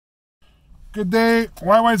Good day,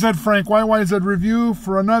 YYZ Frank, YYZ Review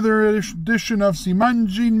for another edition of Si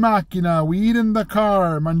Mangi in Macchina. We eat in the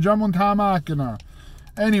car, mangiamo in ta macchina.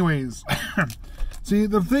 Anyways, see,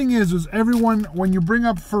 the thing is everyone, when you bring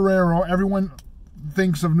up Ferrero, everyone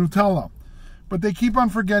thinks of Nutella. But they keep on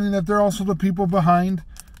forgetting that they're also the people behind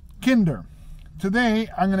Kinder. Today,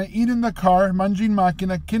 I'm going to eat in the car, mangi in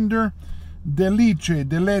macchina, Kinder Delice,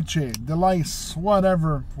 Delice,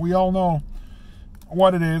 whatever. We all know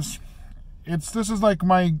what it is. This is like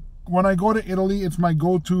when I go to Italy, it's my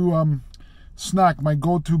go-to snack, my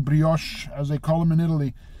go-to brioche, as they call them in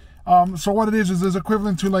Italy. So what it is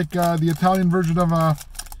equivalent to like the Italian version of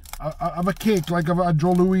a cake, like of a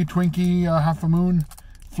Joe Louis, Twinkie, Half a Moon,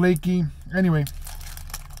 flaky. Anyway,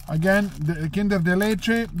 again, the Kinder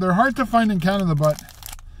Delice, they're hard to find in Canada, but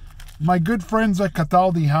my good friends at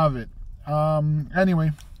Cataldi have it.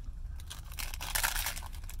 Anyway.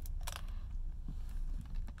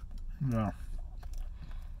 Yeah.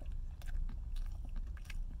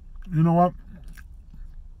 You know what?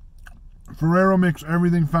 Ferrero makes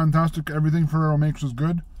everything fantastic. Everything Ferrero makes is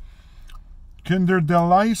good. Kinder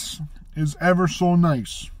Delice is ever so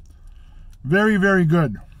nice. Very, very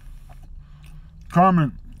good.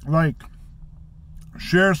 Comment, like,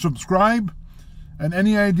 share, subscribe, and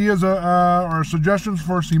any ideas or suggestions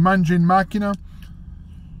for Si Mangi in Macchina.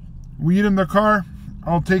 We eat in the car.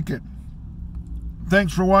 I'll take it.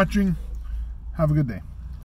 Thanks for watching. Have a good day.